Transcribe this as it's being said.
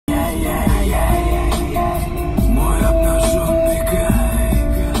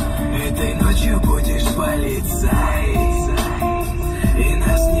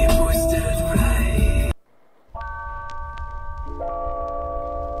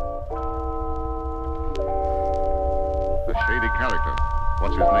character.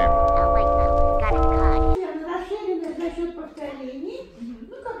 What's his name? Oh, wait, no. Got his card. Расширенность за счет повторений,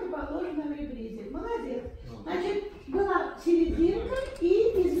 ну, как и положено в репризе. Молодец. Значит, была серединка и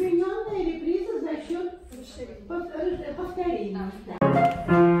измененная реприза за счет повторений.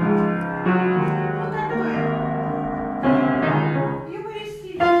 Вот такое.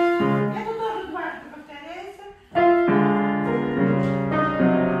 Юмористично. Это тоже дважды повторяется.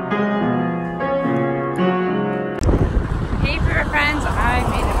 Hey Primafriends, I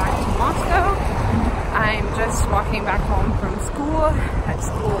made it back to Moscow. I'm just walking back home from school. At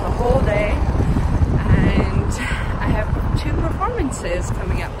school the whole day. And I have 2 performances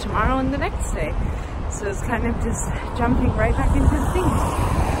coming up tomorrow and the next day. So it's kind of just jumping right back into the thing.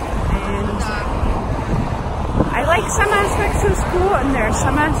 And I like some aspects of school and there are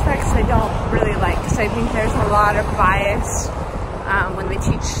some aspects I don't really like. Because I think there's a lot of bias when they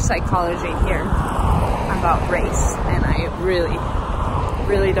teach psychology here about race. And I really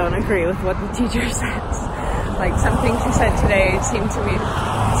don't agree with what the teacher says. Like some things she said today seemed to me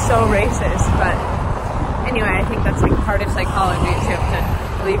so racist, but anyway, I think that's like part of psychology is you have to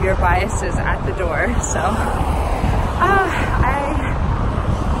leave your biases at the door. So I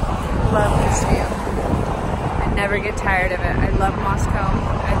love this view. I never get tired of it. I love Moscow.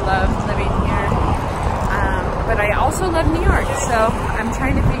 I love living here. But I also love New York, so I'm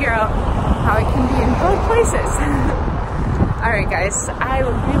trying to figure out how I can be in both places. Alright guys, I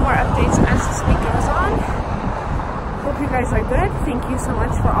will give you more updates as this week goes on. Hope you guys are good. Thank you so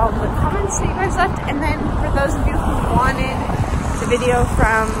much for all the comments that you guys left. And then for those of you who wanted the video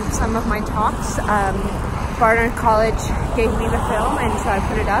from some of my talks, Barnard College gave me the film and so I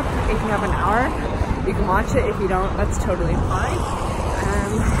put it up. If you have an hour, you can watch it. If you don't, that's totally fine.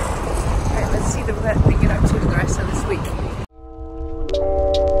 Alright, let's see what we get up to the rest of this week.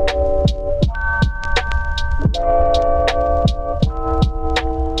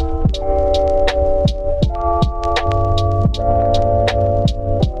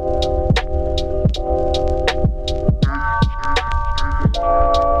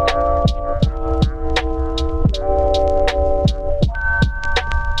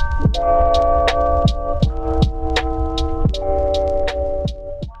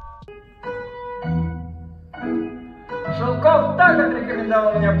 Шелков так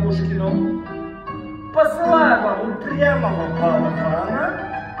отрекомендовал меня Пушкину. Посылаю вам упрямого балахана,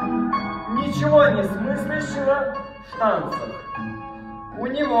 ничего не смыслящего в танцах. У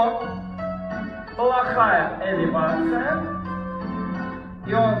него плохая элевация,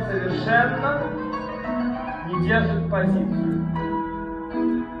 и он совершенно не держит позицию.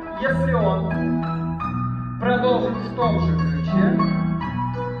 Если он продолжит в том же ключе,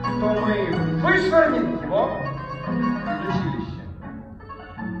 то мы вышвырнем его в училище.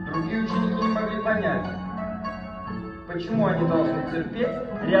 Другие ученики не могли понять, почему они должны терпеть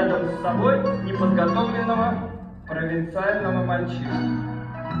рядом с собой неподготовленного провинциального мальчишку.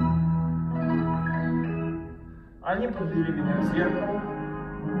 Они подвели меня к зеркалу.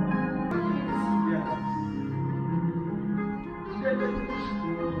 Это не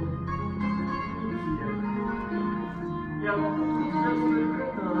Пушкин, не те. Я могу известную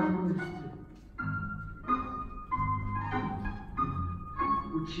преданность.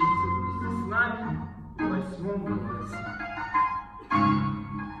 Учиться вместе с нами в 8 классе.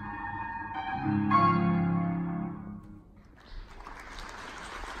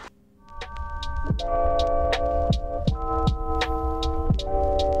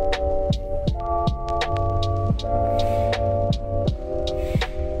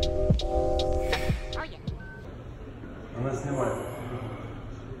 Она снимает.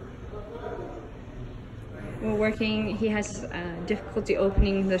 We're working, he has difficulty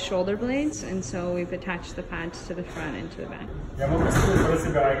opening the shoulder blades, and so we've attached the pads to the front and to the back. Я могу сказать про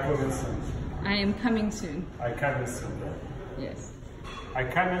себя I coming soon. I am coming soon. I coming soon, да? Yes. I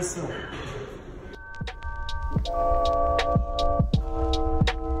coming soon.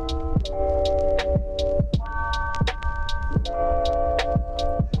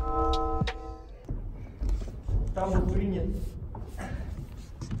 Там был принят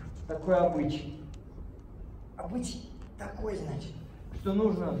такой обычай. Обычай такой, значит, что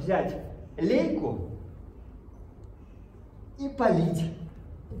нужно взять лейку и полить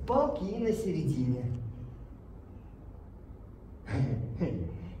палки и на середине.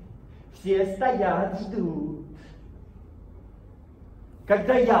 Все стоят, ждут,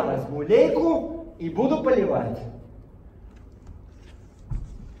 когда я возьму лейку и буду поливать.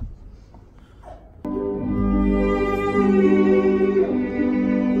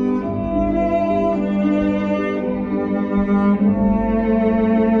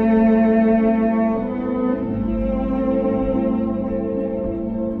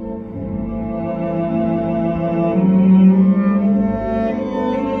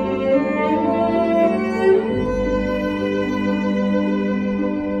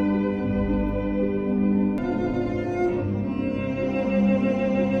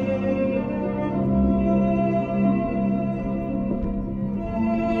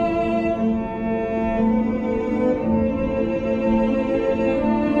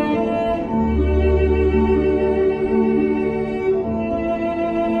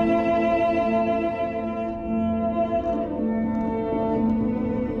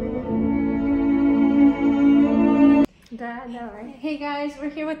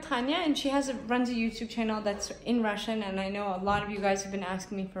 Tanya, and she runs a YouTube channel that's in Russian, and I know a lot of you guys have been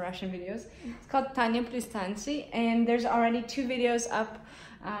asking me for Russian videos. It's called Tanya Plus Tansi, and there's already 2 videos up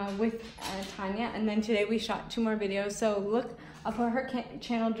with Tanya, and then today we shot 2 more videos. So look, I'll put her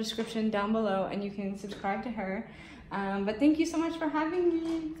channel description down below, and you can subscribe to her. But thank you so much for having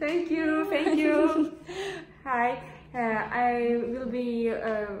me. Thank you. Hi. I will be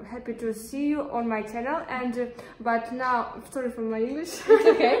happy to see you on my channel, and but now, sorry for my English. It's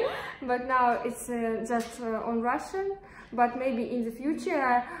okay. But now it's just on Russian. But maybe in the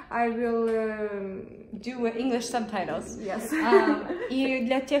future I will do English subtitles. Yes. И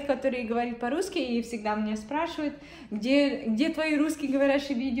для тех, которые говорят по-русски и всегда меня спрашивают, где твои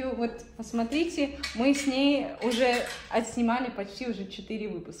русскоговорящие видео, вот посмотрите, мы с ней уже отснимали почти уже 4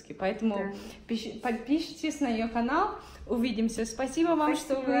 выпуска, поэтому подпишитесь на ее канал, увидимся. Спасибо вам,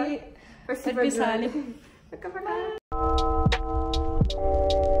 что вы подписали. Пока-пока.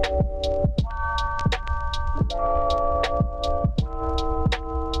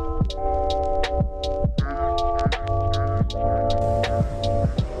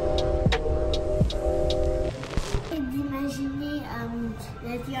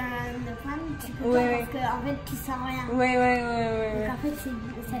 That you're on the planet, tu peux Ouais, pas parce qu'en fait tu sens rien. Ouais. Donc en fait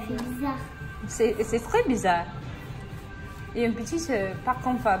ça fait bizarre. C'est très bizarre. Et un petit pas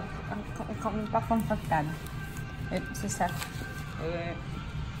confortable. C'est ça.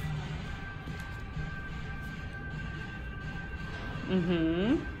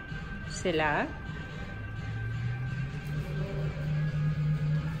 C'est là.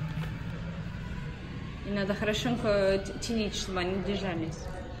 И надо хорошенько тянить, чтобы они держались.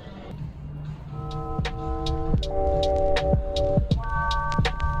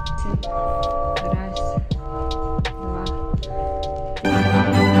 Раз, два.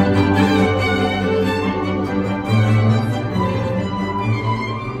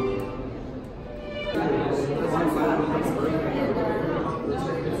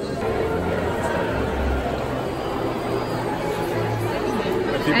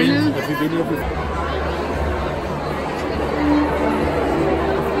 A ti video